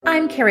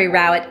I'm Kerry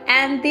Rowett,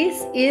 and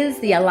this is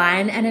the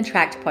Align and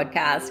Attract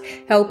podcast,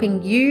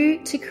 helping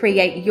you to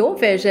create your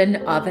version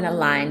of an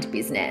aligned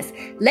business.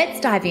 Let's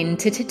dive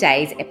into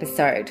today's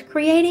episode.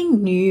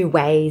 Creating new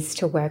ways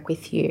to work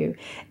with you.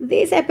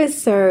 This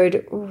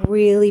episode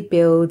really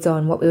builds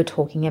on what we were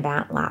talking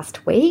about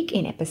last week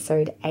in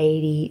episode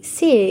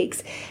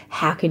 86.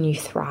 How can you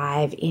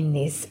thrive in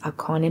this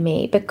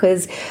economy?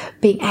 Because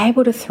being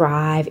able to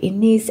thrive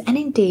in this, and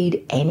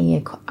indeed any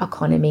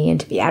economy, and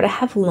to be able to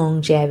have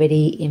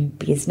longevity in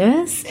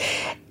business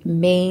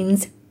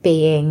means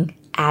being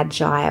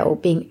agile,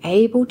 being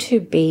able to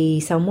be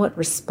somewhat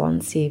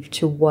responsive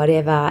to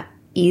whatever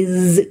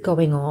is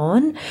going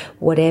on,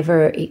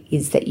 whatever it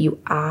is that you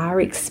are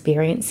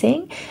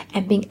experiencing,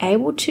 and being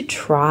able to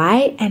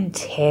try and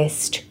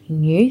test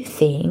new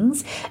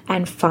things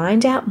and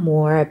find out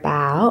more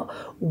about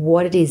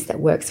what it is that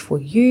works for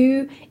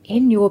you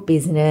in your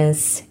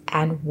business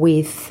and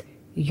with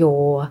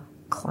your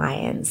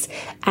clients.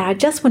 And I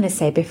just want to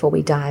say before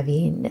we dive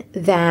in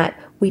that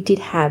we did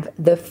have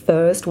the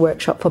first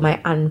workshop for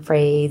my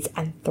Unfreeze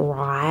and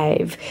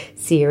Thrive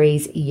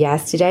series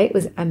yesterday. It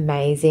was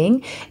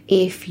amazing.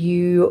 If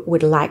you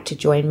would like to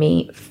join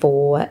me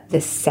for the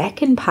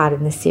second part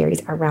in the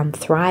series around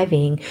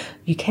thriving,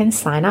 you can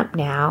sign up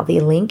now.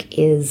 The link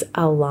is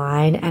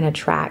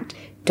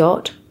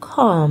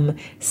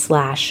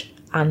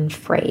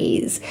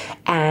alignandattract.com/unfreeze,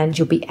 and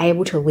you'll be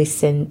able to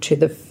listen to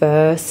the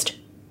first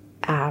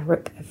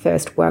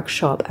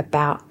workshop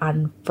about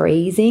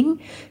unfreezing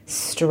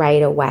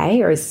straight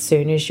away or as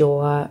soon as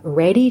you're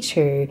ready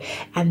to.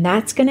 And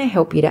that's going to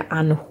help you to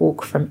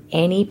unhook from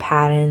any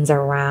patterns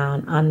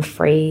around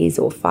unfreeze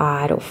or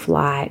fight or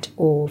flight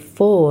or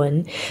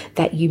fawn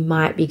that you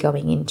might be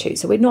going into.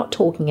 So we're not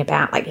talking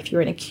about like if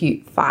you're in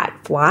acute fight,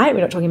 flight,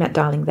 we're not talking about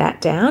dialing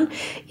that down.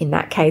 In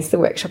that case, the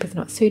workshop is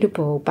not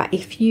suitable. But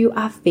if you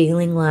are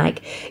feeling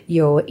like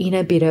you're in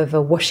a bit of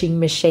a washing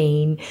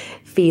machine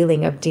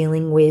feeling of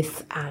dealing with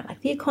like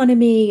the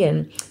economy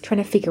and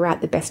trying to figure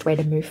out the best way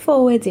to move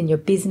forwards in your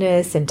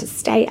business and to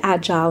stay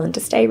agile and to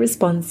stay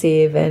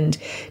responsive and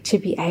to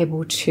be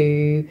able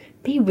to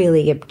be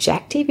really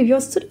objective, if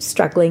you're sort of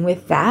struggling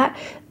with that,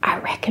 I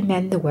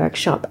recommend the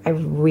workshop. I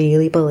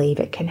really believe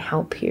it can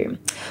help you.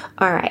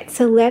 All right,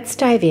 so let's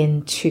dive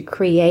into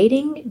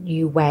creating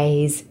new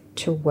ways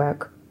to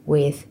work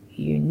with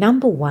you.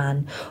 Number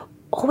one,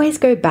 always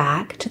go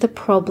back to the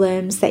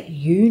problems that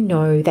you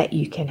know that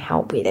you can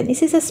help with. And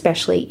this is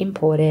especially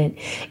important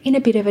in a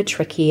bit of a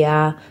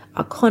trickier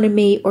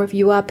economy, or if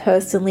you are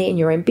personally in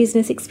your own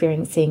business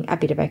experiencing a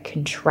bit of a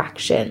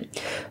contraction.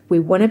 We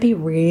want to be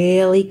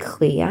really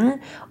clear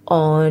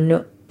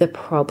on the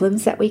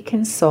problems that we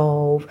can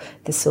solve,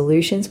 the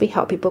solutions we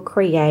help people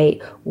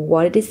create,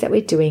 what it is that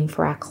we're doing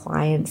for our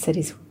clients that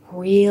is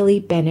really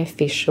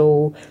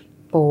beneficial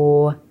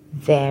for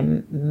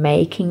them,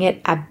 making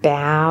it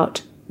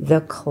about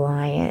the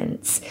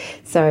clients.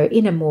 So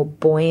in a more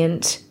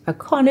buoyant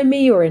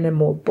economy or in a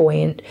more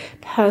buoyant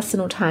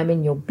personal time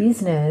in your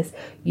business,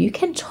 you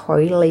can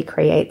totally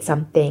create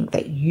something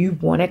that you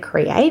want to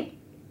create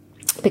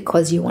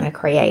because you want to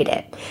create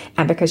it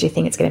and because you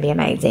think it's going to be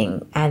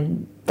amazing,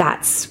 and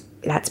that's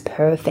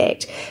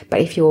perfect.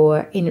 But if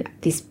you're in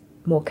this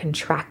more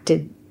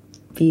contracted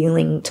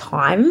feeling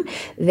time,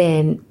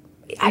 then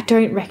I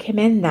don't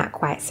recommend that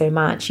quite so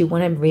much. You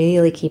want to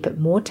really keep it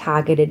more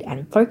targeted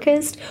and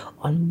focused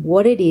on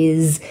what it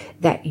is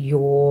that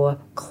your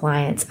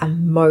clients are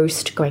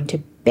most going to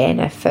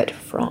benefit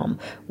from.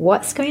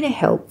 What's going to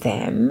help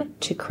them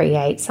to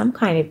create some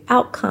kind of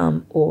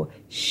outcome or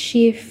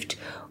shift,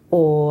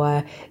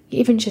 or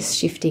even just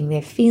shifting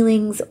their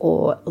feelings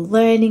or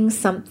learning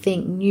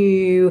something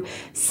new,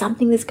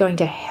 something that's going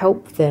to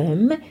help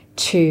them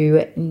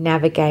to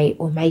navigate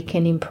or make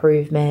an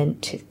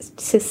improvement,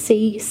 to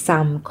see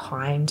some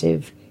kind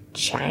of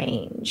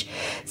change.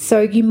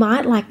 So you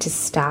might like to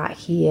start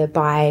here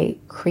by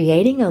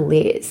creating a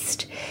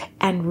list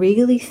and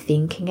really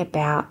thinking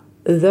about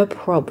the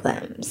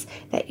problems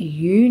that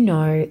you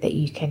know that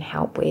you can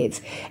help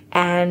with,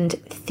 and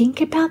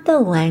think about the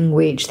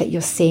language that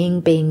you're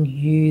seeing being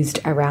used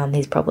around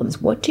these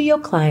problems. What do your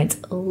clients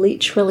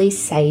literally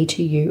say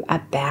to you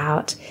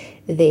about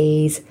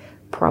these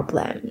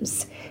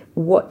problems?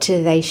 What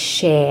do they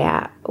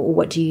share?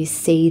 What do you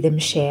see them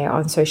share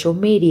on social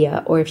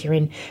media? Or if you're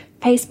in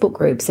Facebook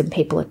groups and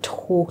people are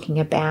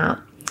talking about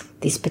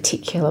this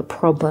particular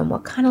problem,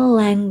 what kind of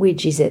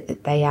language is it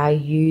that they are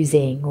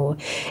using? Or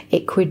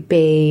it could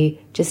be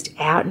just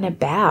out and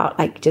about,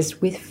 like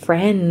just with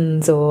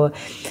friends, or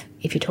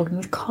if you're talking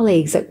with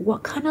colleagues, like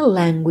what kind of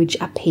language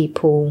are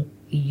people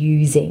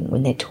using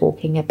when they're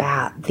talking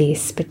about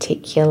this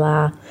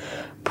particular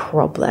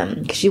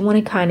problem? Because you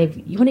want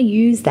to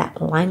use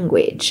that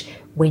language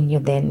when you're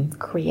then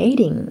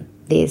creating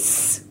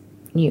this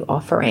new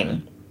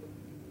offering.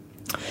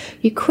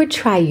 You could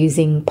try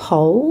using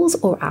polls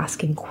or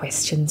asking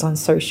questions on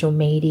social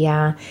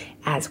media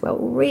as well.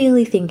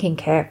 Really thinking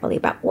carefully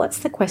about what's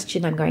the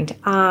question I'm going to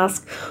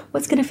ask,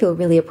 what's going to feel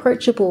really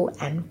approachable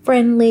and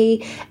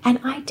friendly.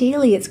 And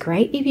ideally, it's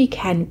great if you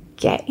can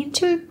get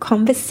into a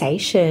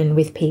conversation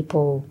with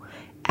people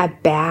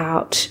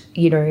about,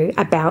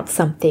 about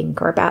something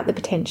or about the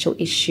potential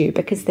issue,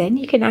 because then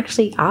you can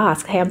actually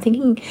ask, hey, I'm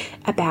thinking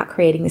about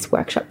creating this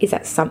workshop. Is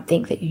that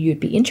something that you'd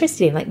be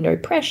interested in? Like, no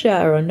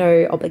pressure or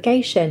no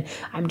obligation.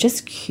 I'm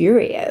just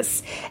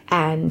curious.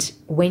 And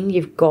when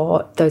you've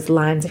got those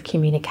lines of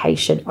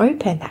communication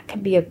open, that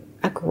can be a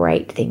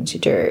great thing to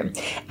do.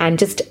 And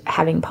just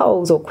having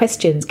polls or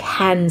questions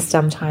can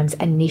sometimes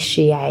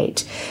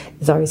initiate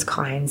those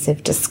kinds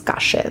of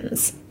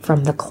discussions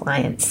from the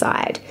client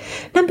side.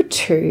 Number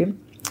 2,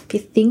 if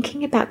you're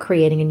thinking about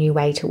creating a new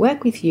way to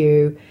work with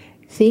you,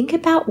 think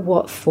about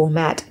what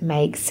format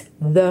makes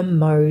the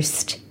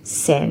most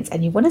sense.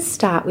 And you want to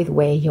start with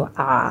where you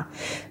are.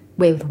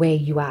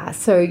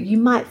 So you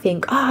might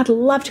think, I'd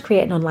love to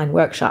create an online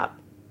workshop.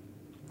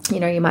 You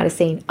might have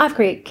seen,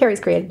 Kerry's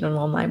created an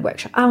online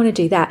workshop. I want to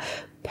do that.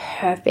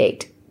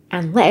 Perfect.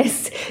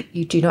 Unless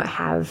you do not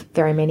have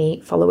very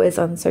many followers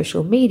on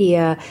social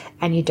media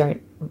and you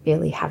don't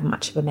really have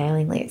much of a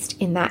mailing list.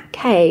 In that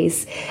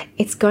case,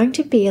 it's going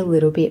to be a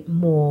little bit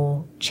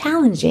more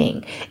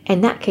challenging.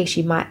 In that case,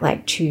 you might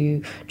like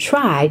to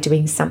try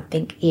doing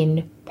something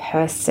in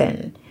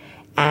person,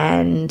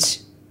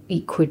 and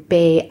it could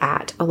be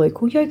at a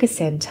local yoga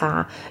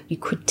center. You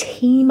could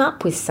team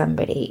up with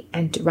somebody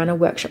and run a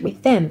workshop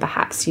with them.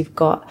 Perhaps you've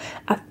got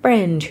a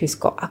friend who's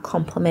got a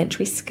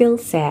complementary skill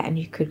set and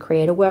you could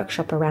create a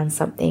workshop around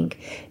something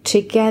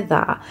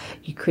together.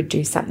 You could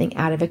do something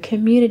out of a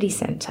community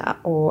center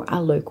or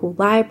a local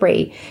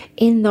library.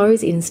 In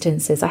those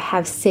instances, I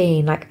have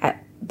seen, like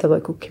at the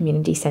local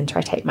community center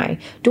I take my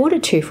daughter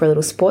to for a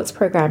little sports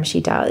program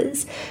she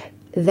does,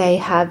 they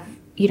have,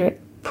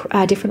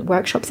 different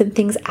workshops and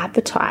things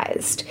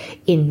advertised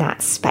in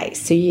that space.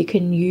 So you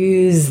can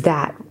use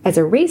that as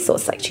a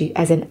resource,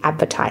 as an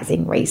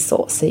advertising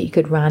resource. So you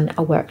could run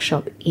a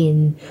workshop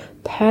in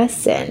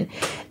person.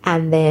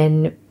 And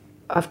then,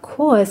 of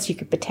course, you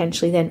could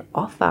potentially then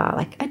offer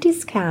like a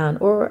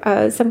discount or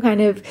some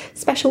kind of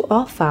special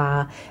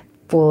offer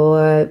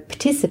for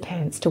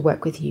participants to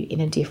work with you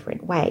in a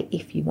different way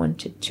if you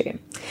wanted to.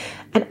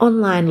 An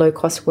online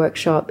low-cost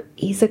workshop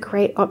is a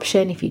great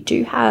option if you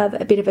do have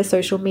a bit of a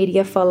social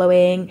media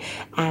following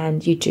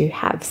and you do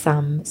have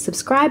some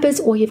subscribers,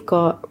 or you've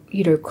got,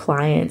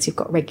 clients, you've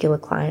got regular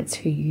clients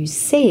who you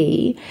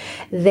see,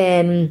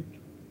 then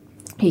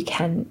you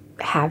can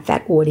have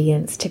that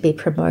audience to be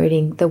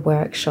promoting the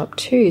workshop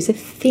too. So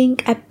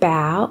think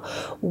about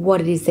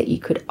what it is that you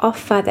could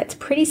offer that's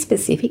pretty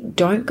specific.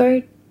 Don't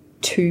go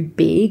too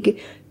big,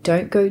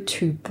 don't go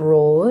too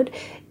broad.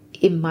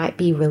 It might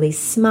be really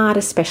smart,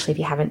 especially if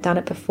you haven't done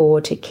it before,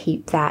 to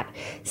keep that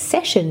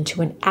session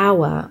to an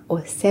hour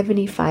or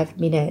 75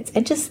 minutes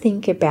and just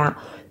think about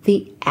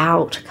the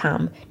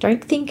outcome.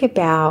 Don't think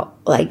about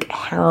like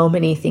how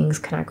many things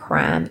can I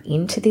cram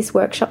into this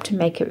workshop to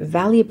make it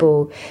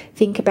valuable.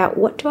 Think about,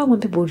 what do I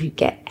want people to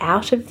get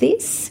out of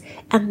this?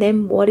 And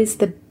then what is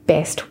the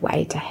best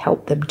way to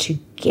help them to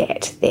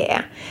get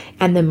there?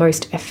 And the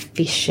most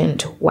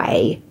efficient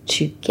way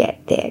to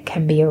get there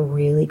can be a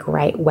really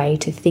great way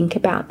to think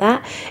about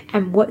that,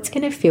 and what's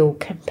going to feel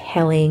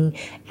compelling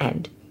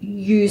and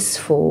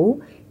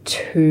useful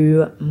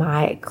to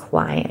my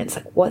clients.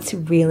 Like, what's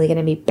really going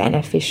to be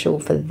beneficial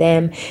for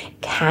them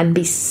can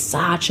be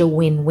such a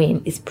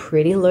win-win. It's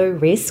pretty low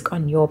risk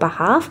on your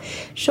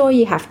behalf. Sure,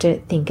 you have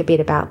to think a bit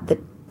about the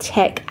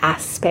tech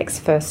aspects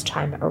first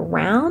time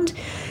around,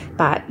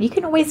 but you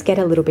can always get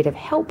a little bit of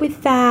help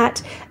with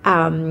that.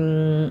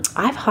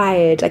 I've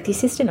hired, like the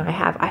assistant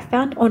I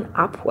found on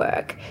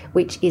Upwork,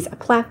 which is a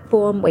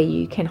platform where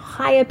you can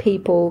hire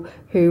people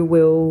who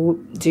will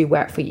do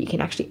work for you. You can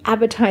actually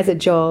advertise a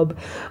job,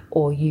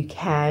 or you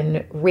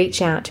can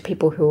reach out to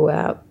people who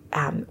are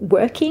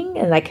working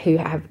and like who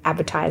have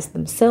advertised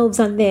themselves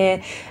on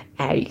there.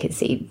 You can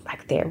see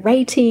like their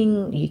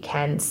rating. You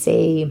can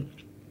see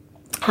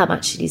how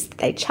much it is that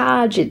they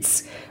charge.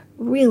 It's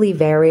really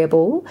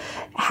variable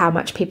how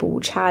much people will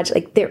charge.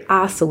 Like, there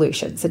are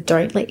solutions, so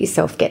don't let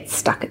yourself get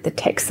stuck at the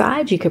tech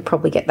side. You could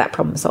probably get that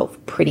problem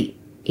solved pretty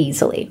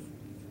easily.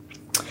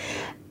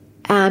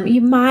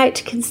 You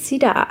might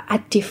consider a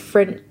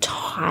different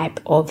type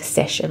of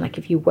session. Like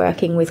if you're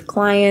working with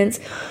clients,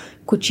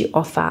 could you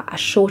offer a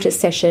shorter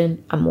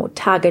session, a more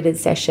targeted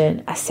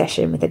session, a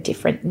session with a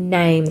different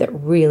name that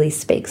really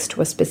speaks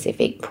to a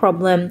specific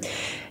problem?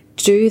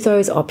 Do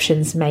those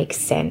options make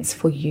sense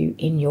for you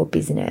in your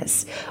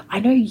business? I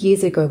know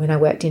years ago when I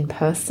worked in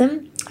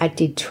person, I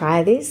did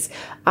try this.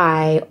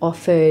 I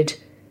offered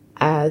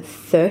a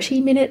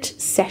 30-minute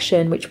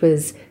session, which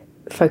was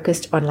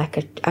focused on like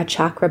a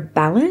chakra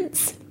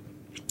balance.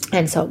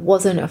 And so it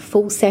wasn't a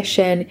full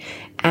session,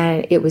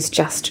 and it was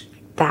just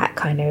that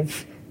kind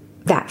of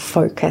that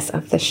focus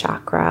of the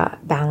chakra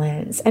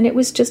balance. And it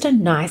was just a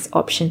nice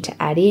option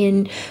to add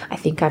in. I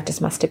think I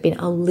just must have been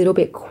a little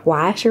bit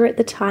quieter at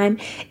the time.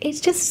 It's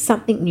just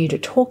something new to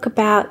talk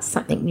about,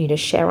 something new to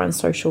share on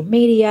social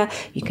media.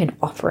 You can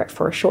offer it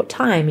for a short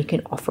time. You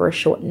can offer a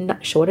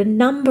shorter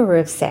number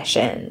of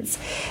sessions.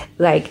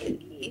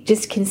 Like,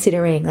 just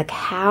considering, like,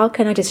 how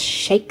can I just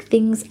shake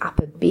things up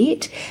a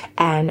bit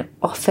and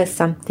offer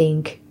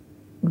something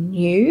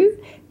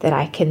new that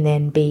I can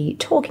then be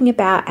talking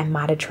about and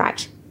might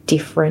attract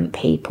different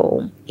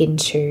people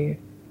into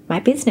my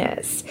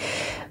business.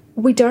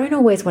 We don't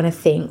always want to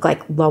think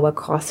like lower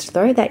cost,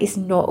 though. That is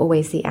not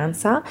always the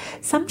answer.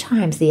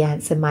 Sometimes the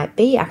answer might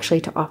be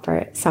actually to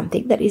offer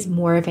something that is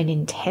more of an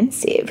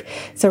intensive.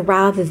 So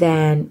rather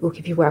than, look,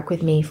 if you work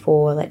with me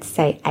for, let's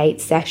say,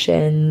 8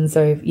 sessions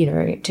of,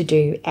 to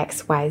do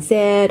X, Y, Z,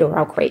 or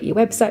I'll create your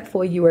website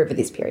for you over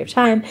this period of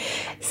time,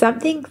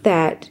 something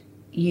that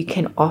you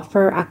can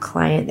offer a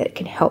client that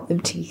can help them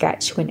to get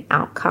to an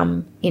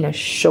outcome in a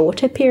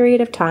shorter period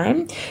of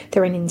time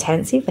through an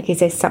intensive. Like, is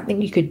there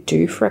something you could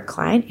do for a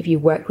client if you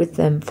worked with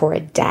them for a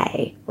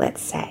day,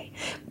 let's say?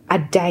 A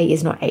day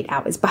is not 8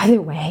 hours, by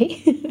the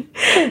way.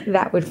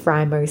 That would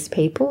fry most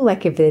people.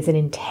 Like, if there's an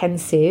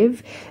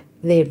intensive,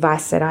 the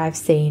advice that I've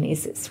seen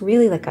is it's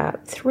really like a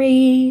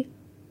 3,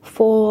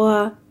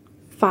 4,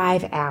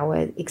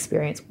 5-hour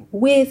experience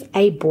with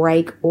a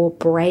break or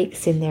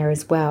breaks in there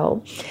as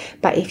well.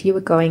 But if you were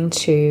going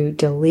to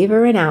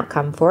deliver an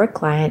outcome for a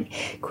client,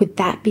 could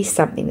that be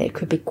something that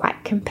could be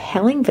quite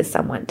compelling for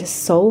someone to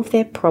solve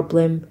their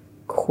problem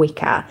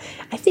quicker?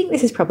 I think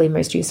this is probably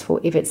most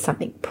useful if it's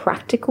something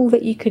practical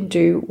that you can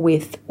do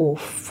with or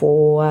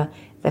for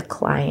the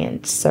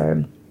client.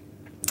 So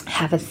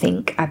have a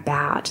think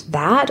about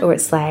that. Or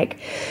it's like,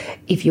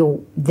 if you're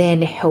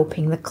then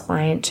helping the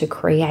client to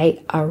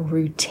create a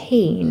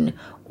routine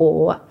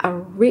or a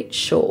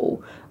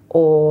ritual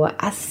or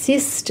a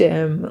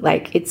system,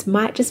 like, it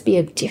might just be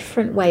a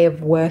different way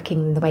of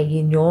working than the way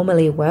you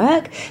normally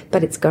work,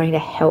 but it's going to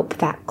help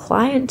that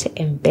client to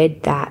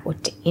embed that or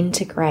to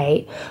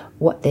integrate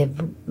what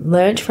they've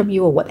learned from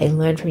you or what they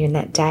learned from you in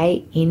that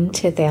day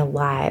into their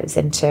lives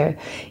and to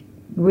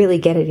really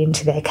get it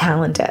into their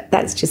calendar.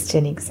 That's just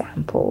an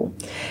example.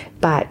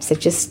 But so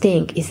just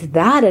think, is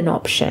that an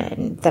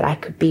option that I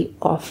could be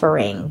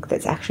offering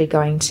that's actually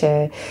going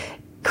to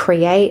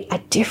create a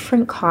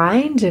different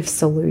kind of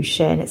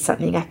solution? It's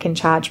something I can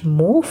charge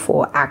more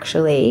for,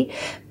 actually,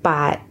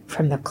 but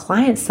from the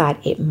client side,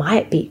 it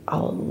might be a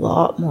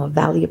lot more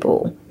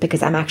valuable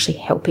because I'm actually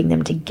helping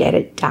them to get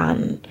it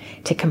done,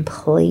 to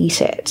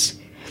complete it.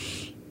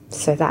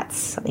 So that's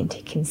something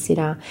to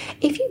consider.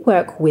 If you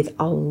work with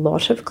a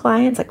lot of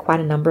clients, like quite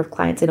a number of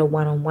clients in a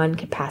one-on-one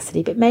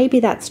capacity, but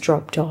maybe that's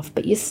dropped off,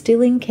 but you're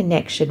still in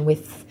connection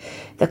with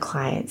the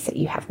clients that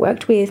you have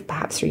worked with,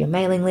 perhaps through your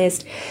mailing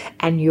list,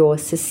 and you're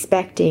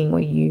suspecting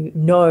or you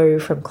know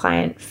from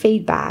client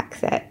feedback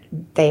that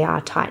they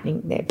are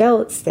tightening their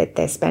belts, that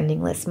they're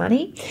spending less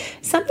money,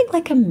 something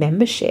like a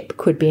membership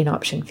could be an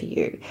option for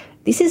you.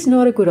 This is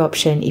not a good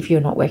option if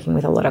you're not working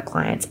with a lot of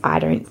clients, I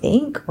don't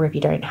think, or if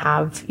you don't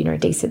have, a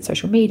decent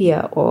social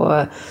media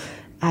or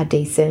a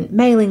decent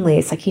mailing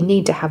list. Like, you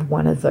need to have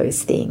one of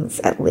those things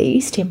at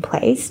least in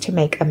place to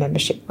make a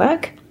membership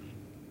work,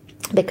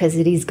 because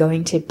it is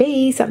going to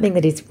be something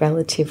that is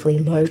relatively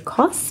low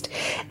cost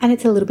and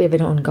it's a little bit of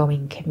an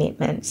ongoing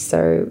commitment.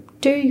 So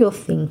do your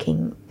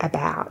thinking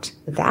about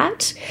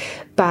that.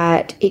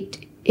 But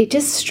it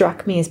just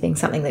struck me as being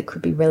something that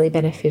could be really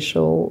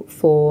beneficial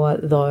for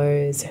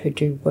those who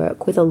do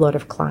work with a lot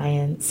of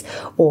clients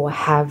or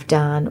have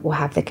done or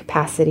have the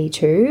capacity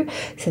to,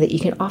 so that you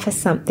can offer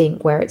something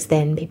where it's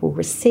then people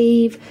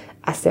receive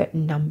a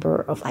certain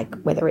number of, like,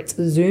 whether it's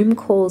Zoom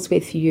calls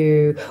with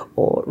you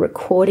or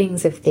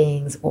recordings of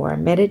things or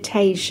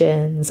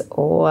meditations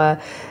or,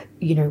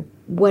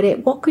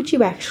 what could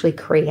you actually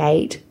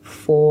create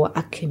for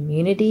a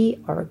community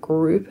or a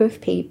group of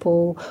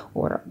people,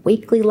 or a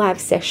weekly live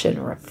session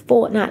or a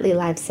fortnightly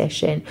live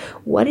session?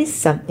 What is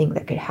something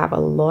that could have a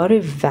lot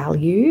of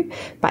value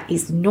but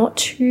is not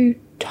too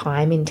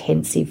time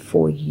intensive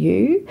for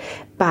you,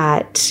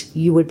 but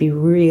you would be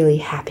really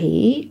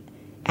happy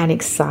and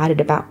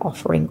excited about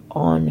offering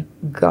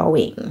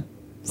ongoing?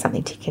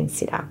 Something to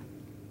consider.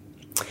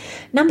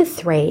 Number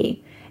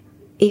 3,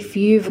 if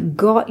you've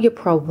got your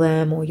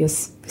problem or your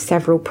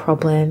several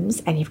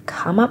problems and you've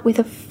come up with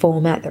a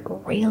format that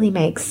really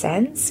makes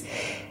sense,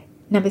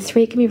 number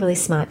 3, it can be really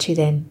smart to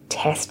then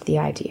test the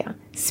idea.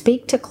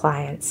 Speak to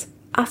clients,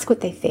 ask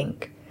what they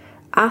think,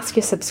 ask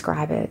your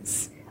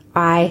subscribers.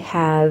 I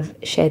have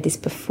shared this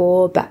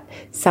before, but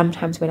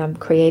sometimes when I'm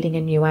creating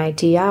a new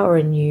idea or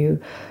a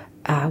new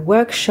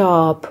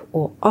workshop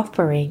or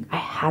offering, I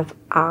have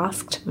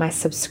asked my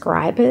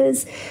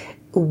subscribers,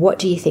 what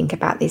do you think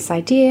about this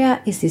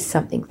idea? Is this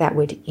something that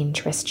would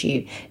interest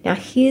you? Now,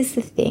 here's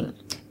the thing.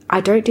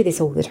 I don't do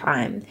this all the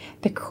time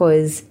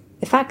because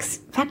the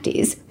fact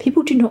is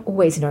people do not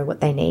always know what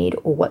they need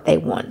or what they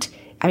want.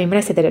 I mean, when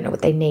I say they don't know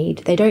what they need,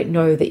 they don't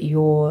know that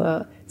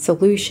your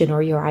solution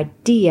or your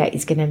idea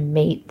is going to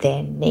meet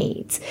their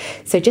needs.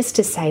 So just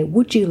to say,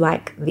 would you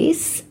like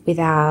this,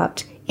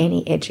 without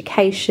any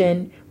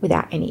education,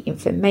 without any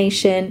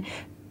information,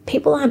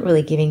 people aren't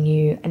really giving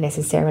you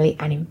necessarily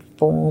an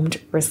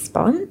informed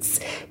response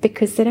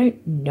because they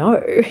don't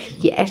know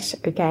yet,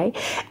 okay?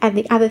 And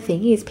the other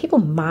thing is, people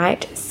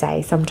might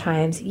say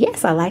sometimes,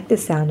 yes, I like the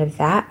sound of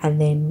that, and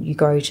then you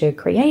go to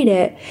create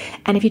it,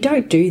 and if you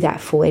don't do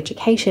that full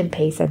education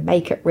piece and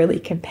make it really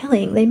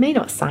compelling, they may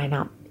not sign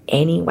up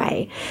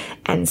anyway.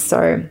 And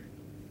so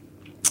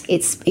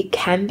it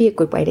can be a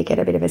good way to get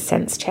a bit of a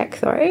sense check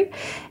though.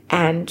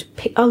 And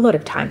a lot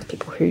of times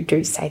people who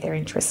do say they're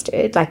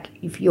interested, like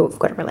if you've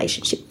got a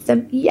relationship with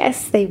them,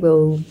 yes, they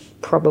will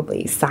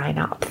probably sign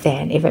up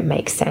then if it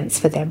makes sense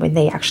for them when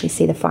they actually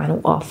see the final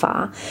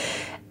offer.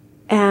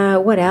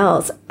 What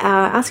else?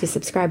 Ask your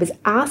subscribers,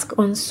 ask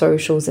on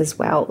socials as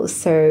well.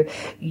 So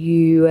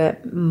you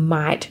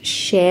might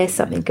share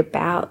something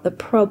about the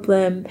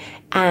problem,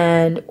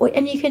 and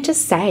you can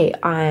just say,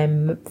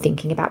 I'm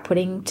thinking about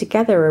putting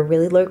together a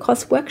really low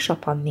cost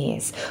workshop on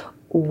this.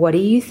 What do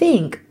you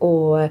think?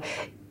 Or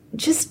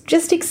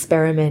just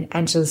experiment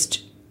and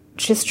just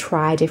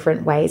try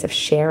different ways of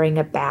sharing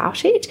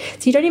about it.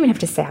 So you don't even have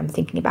to say, I'm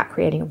thinking about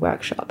creating a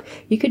workshop.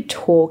 You could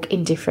talk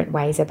in different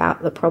ways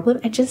about the problem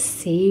and just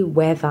see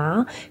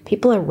whether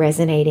people are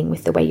resonating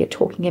with the way you're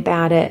talking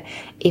about it,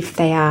 if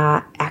they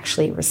are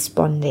actually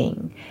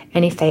responding.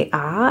 And if they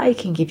are, it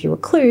can give you a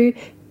clue.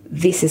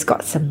 This has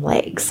got some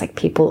legs, like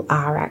people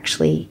are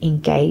actually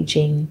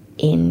engaging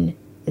in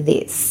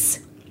this.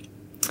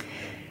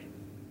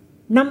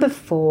 Number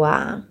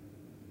 4,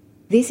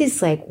 this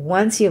is like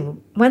once you've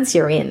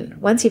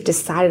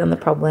decided on the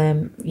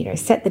problem,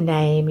 set the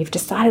name, you've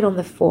decided on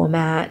the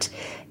format,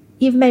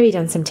 you've maybe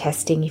done some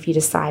testing if you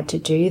decide to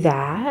do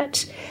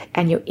that,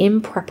 and you're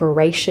in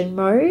preparation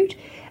mode,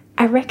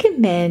 I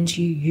recommend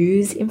you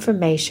use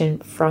information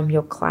from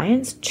your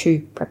clients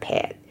to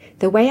prepare.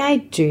 The way I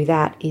do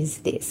that is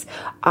this.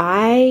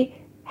 I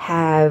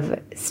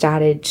have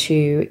started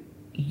to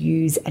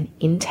use an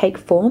intake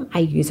form. I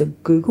use a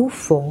Google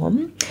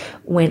form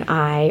when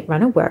I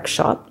run a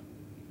workshop.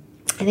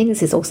 I think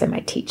this is also my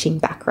teaching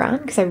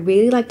background because I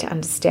really like to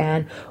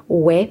understand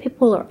where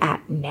people are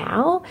at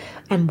now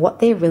and what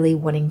they're really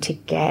wanting to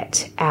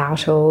get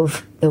out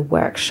of the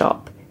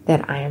workshop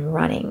that I am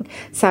running.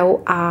 So I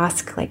will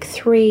ask like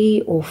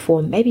 3 or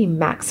 4, maybe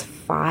max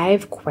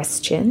 5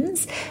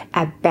 questions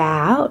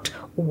about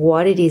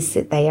what it is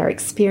that they are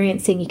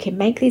experiencing. You can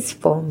make these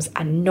forms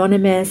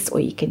anonymous, or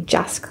you can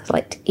just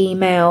collect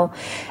email,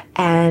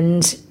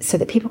 and so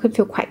that people can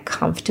feel quite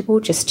comfortable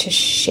just to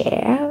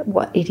share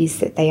what it is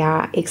that they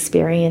are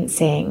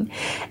experiencing.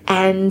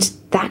 And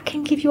that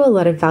can give you a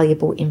lot of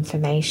valuable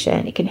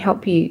information. It can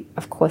help you,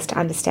 of course, to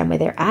understand where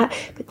they're at,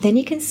 but then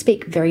you can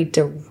speak very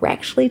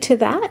directly to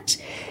that.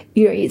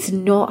 It's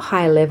not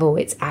high level.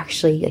 It's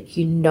actually like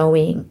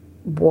knowing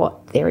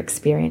what they're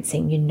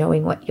experiencing,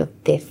 knowing what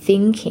they're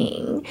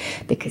thinking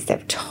because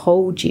they've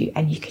told you,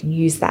 and you can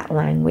use that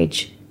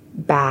language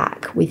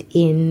back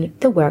within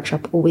the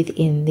workshop or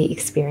within the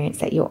experience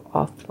that you're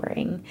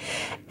offering.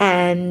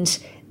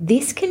 And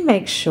this can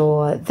make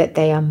sure that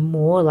they are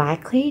more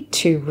likely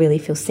to really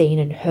feel seen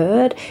and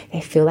heard.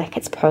 They feel like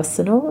it's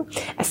personal,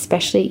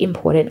 especially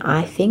important,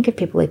 I think, if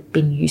people have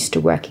been used to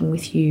working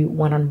with you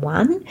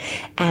one-on-one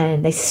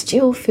and they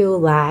still feel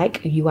like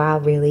you are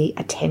really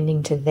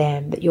attending to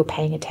them, that you're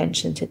paying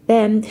attention to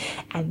them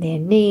and their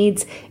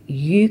needs.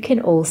 You can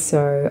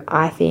also,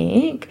 I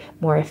think,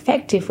 more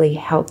effectively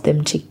help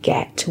them to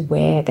get to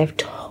where they've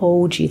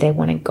told you they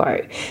want to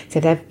go.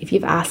 So if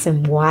you've asked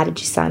them, why did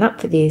you sign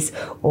up for this?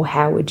 Or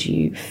how would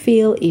you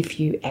feel if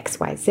you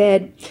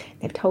XYZ?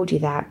 They've told you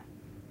that.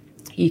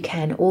 You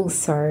can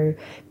also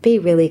be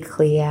really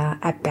clear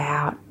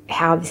about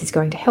how this is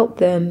going to help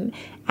them,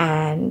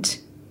 and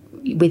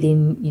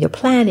within your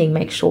planning,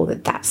 make sure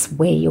that that's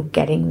where you're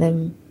getting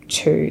them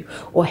to,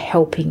 or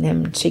helping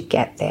them to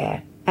get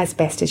there as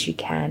best as you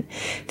can.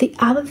 The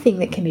other thing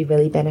that can be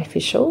really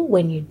beneficial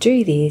when you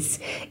do this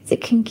is it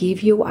can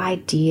give you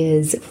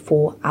ideas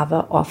for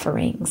other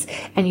offerings,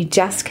 and you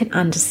just can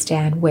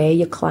understand where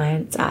your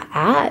clients are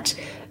at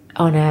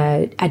on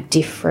a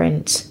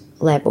different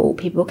level.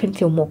 People can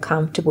feel more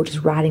comfortable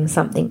just writing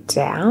something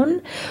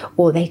down,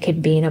 or they can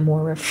be in a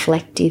more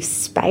reflective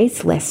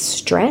space, less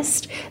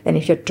stressed than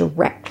if you're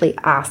directly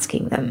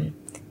asking them,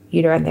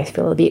 and they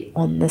feel a bit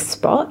on the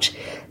spot.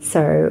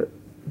 So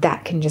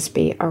that can just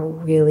be a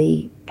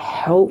really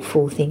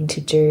helpful thing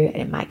to do,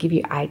 and it might give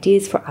you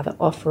ideas for other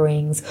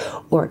offerings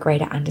or a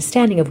greater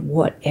understanding of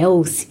what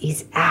else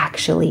is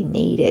actually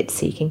needed,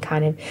 so you can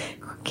kind of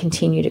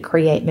continue to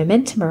create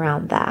momentum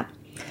around that.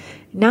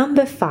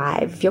 Number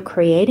 5, if you're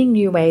creating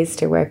new ways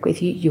to work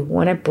with you, you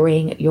want to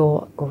bring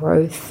your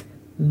growth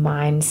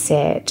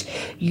mindset.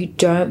 You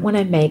don't want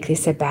to make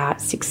this about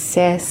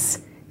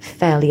success,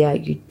 failure.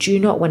 You do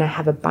not want to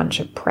have a bunch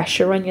of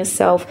pressure on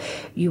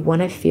yourself. You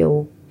want to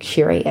feel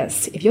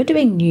curious, if you're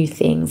doing new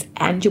things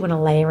and you want to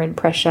layer in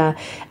pressure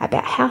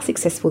about how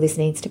successful this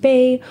needs to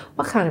be,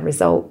 what kind of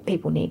result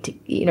people need to,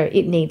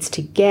 it needs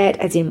to get,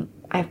 as in,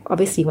 I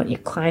obviously want your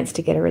clients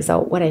to get a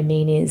result. What I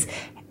mean is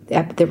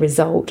the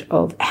result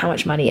of how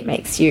much money it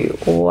makes you,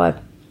 or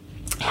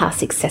how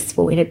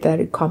successful, in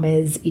inverted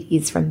commas, it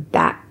is from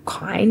that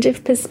kind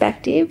of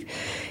perspective.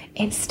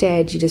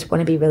 Instead, you just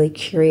want to be really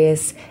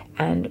curious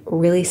and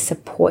really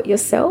support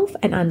yourself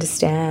and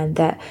understand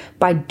that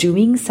by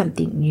doing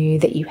something new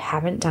that you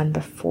haven't done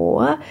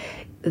before,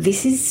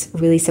 this is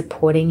really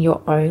supporting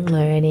your own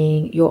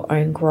learning, your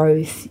own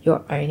growth,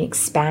 your own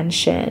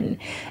expansion.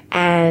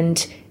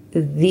 And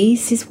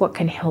this is what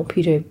can help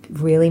you to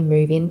really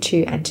move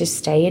into and to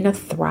stay in a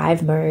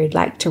thrive mode,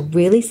 like to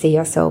really see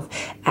yourself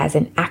as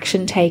an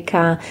action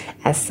taker,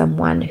 as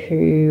someone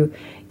who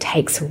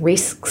takes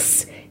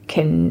risks,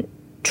 can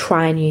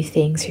try new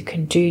things, who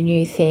can do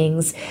new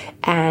things,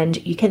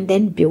 and you can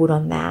then build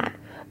on that.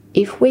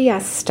 If we are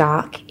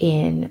stuck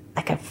in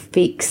like a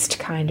fixed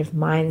kind of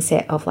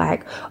mindset of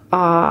like,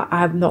 oh,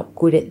 I'm not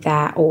good at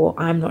that, or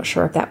I'm not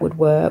sure if that would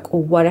work,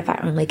 or what if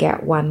I only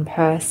get one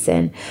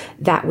person,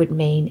 that would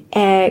mean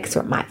X,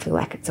 or it might feel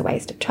like it's a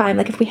waste of time.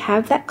 Like if we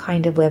have that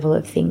kind of level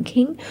of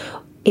thinking,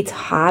 it's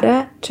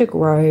harder to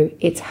grow,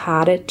 it's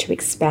harder to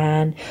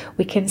expand.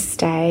 We can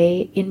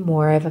stay in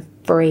more of a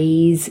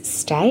freeze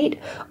state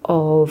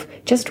of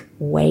just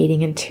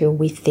waiting until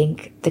we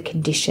think the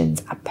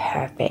conditions are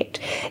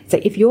perfect. So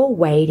if you're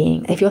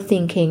waiting, if you're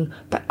thinking,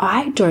 but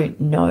I don't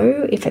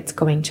know if it's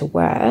going to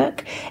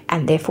work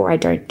and therefore I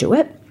don't do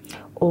it,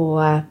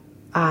 or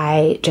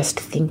I just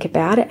think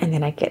about it and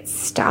then I get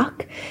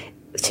stuck,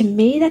 to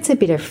me, that's a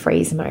bit of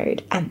freeze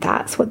mode. And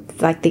that's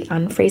what like the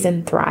Unfreeze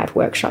and Thrive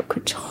workshop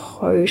could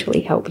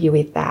totally help you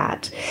with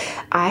that.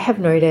 I have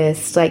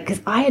noticed, like,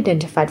 because I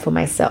identified for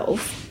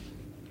myself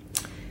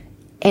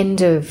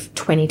end of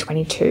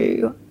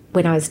 2022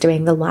 when I was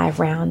doing the live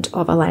round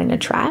of Align and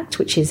Attract,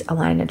 which is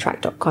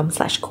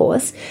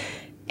alignandattract.com/course.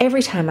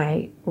 Every time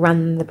I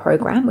run the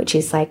program, which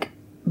is like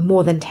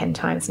more than 10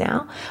 times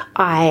now,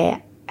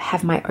 I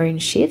have my own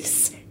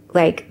shifts.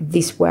 Like,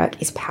 this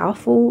work is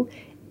powerful.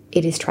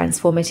 It is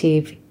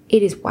transformative.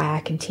 It is why I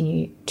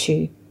continue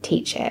to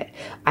teach it.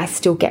 I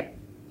still get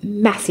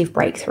massive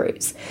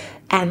breakthroughs.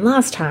 And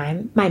last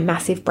time, my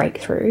massive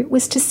breakthrough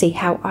was to see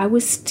how I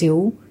was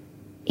still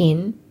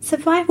in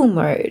survival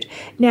mode.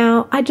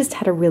 Now, I just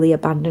had a really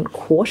abundant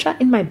quarter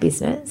in my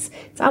business.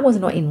 So I was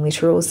not in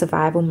literal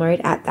survival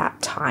mode at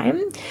that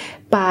time,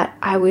 but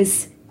I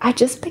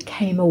just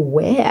became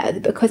aware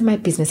that because my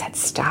business had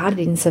started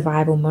in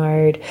survival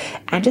mode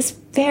and just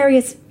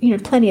various,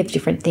 plenty of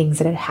different things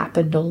that had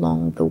happened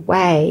along the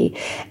way,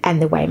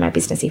 and the way my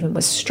business even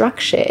was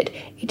structured,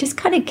 it just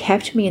kind of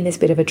kept me in this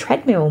bit of a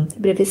treadmill, a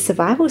bit of this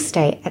survival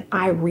state. And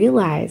I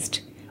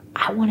realized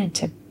I wanted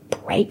to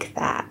break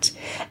that.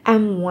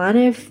 And one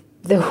of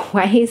the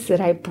ways that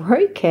I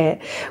broke it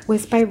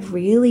was by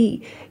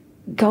really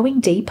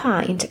going deeper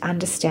into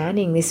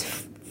understanding this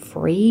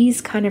freeze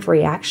kind of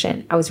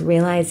reaction. I was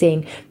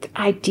realizing that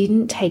I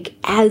didn't take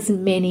as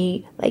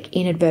many, like,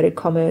 in inverted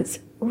commas,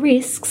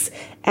 risks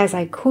as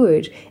I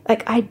could.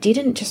 Like, I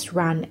didn't just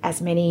run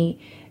as many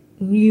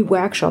new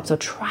workshops or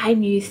try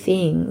new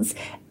things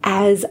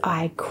as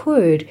I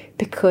could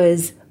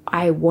because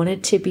I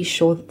wanted to be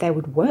sure that they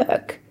would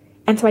work.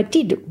 And so I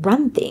did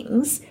run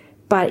things,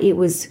 but it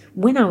was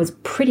when I was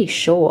pretty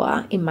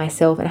sure in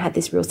myself and I had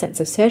this real sense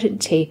of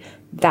certainty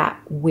that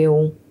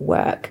will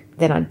work,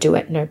 then I'd do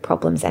it, no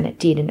problems. And it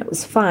did, and it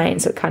was fine.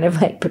 So it kind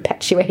of like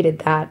perpetuated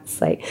that.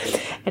 It's like,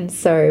 and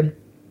so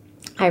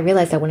I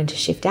realized I wanted to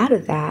shift out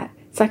of that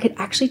so I could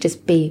actually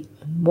just be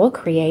more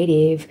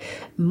creative,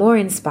 more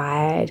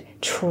inspired,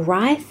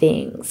 try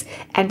things,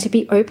 and to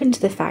be open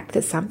to the fact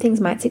that some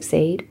things might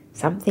succeed,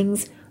 some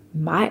things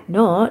might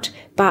not,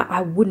 but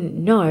I wouldn't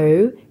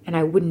know and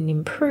I wouldn't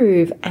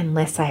improve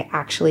unless I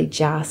actually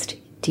just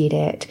did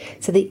it.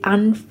 So the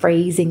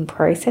unfreezing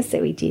process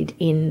that we did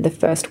in the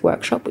first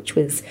workshop, which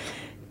was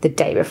the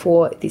day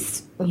before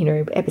this,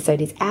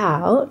 episode is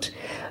out,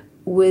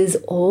 was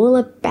all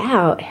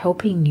about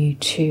helping you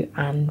to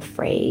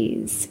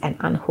unfreeze and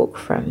unhook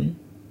from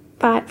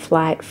fight,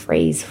 flight,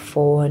 freeze,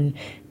 fawn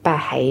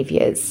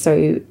behaviors.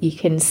 So you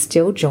can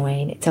still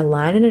join. It's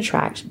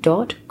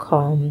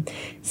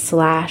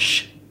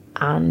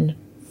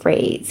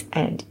alignandattract.com/unfreeze.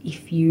 And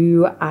if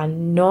you are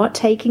not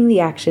taking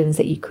the actions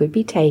that you could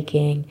be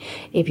taking,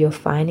 if you're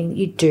finding that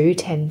you do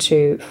tend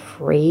to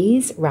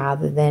freeze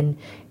rather than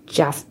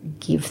just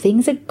give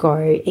things a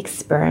go,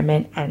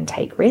 experiment and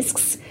take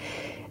risks,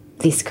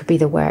 this could be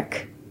the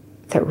work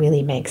that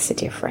really makes a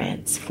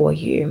difference for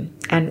you.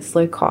 And it's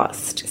low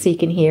cost. So you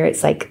can hear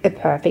it's like a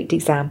perfect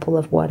example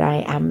of what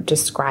I am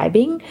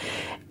describing.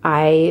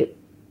 I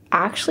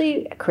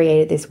actually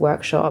created this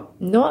workshop,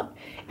 I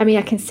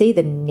can see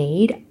the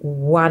need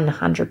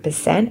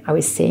 100%. I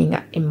was seeing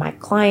it in my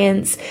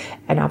clients,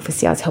 and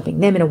obviously I was helping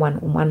them in a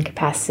one-on-one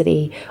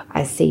capacity.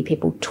 I see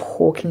people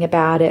talking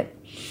about it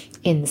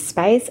in the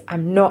space.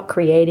 I'm not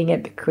creating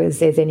it because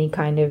there's any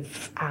kind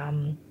of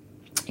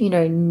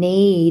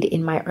need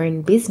in my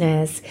own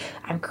business.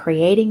 I'm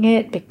creating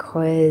it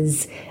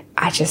because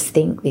I just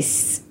think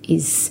this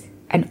is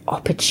an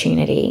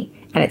opportunity.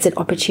 And it's an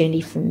opportunity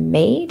for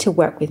me to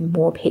work with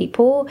more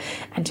people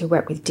and to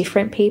work with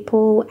different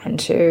people and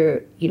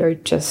to,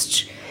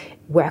 just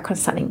work on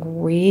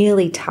something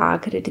really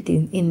targeted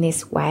in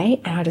this way.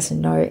 And I just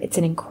know it's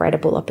an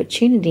incredible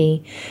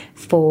opportunity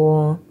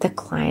for the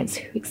clients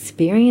who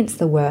experience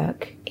the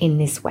work in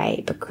this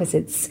way, because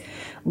it's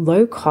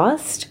low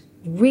cost,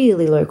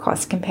 really low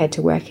cost compared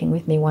to working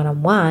with me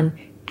one-on-one,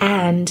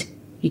 and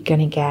you're going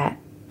to get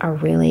a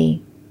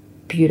really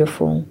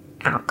beautiful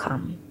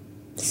outcome.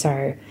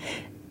 So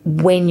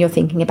when you're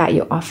thinking about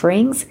your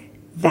offerings,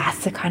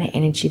 that's the kind of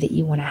energy that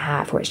you want to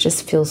have, where it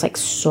just feels like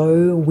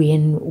so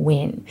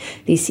win-win.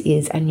 This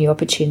is a new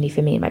opportunity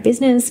for me in my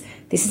business.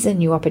 This is a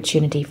new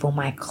opportunity for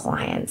my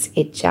clients.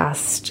 It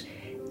just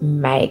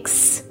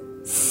makes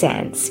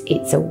sense.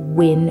 It's a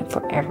win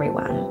for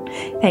everyone.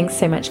 Thanks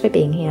so much for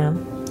being here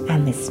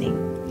and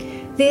listening.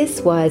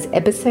 This was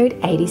episode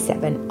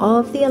 87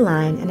 of the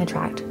Align and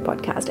Attract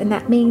podcast, and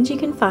that means you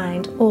can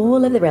find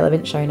all of the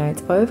relevant show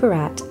notes over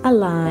at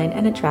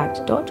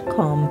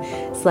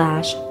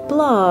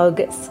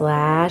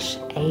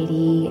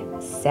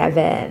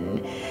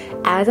alignandattract.com/blog/87.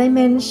 As I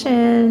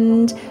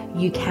mentioned,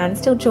 you can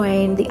still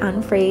join the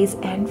Unfreeze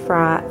and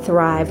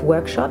Thrive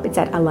workshop. It's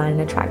at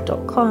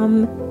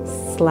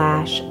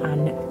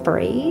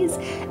alignandattract.com/unfreeze.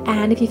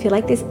 And if you feel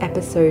like this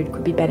episode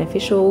could be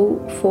beneficial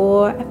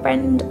for a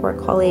friend or a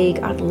colleague,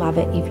 I'd love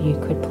it if you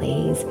could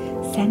please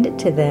send it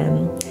to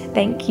them.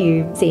 Thank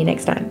you. See you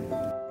next time.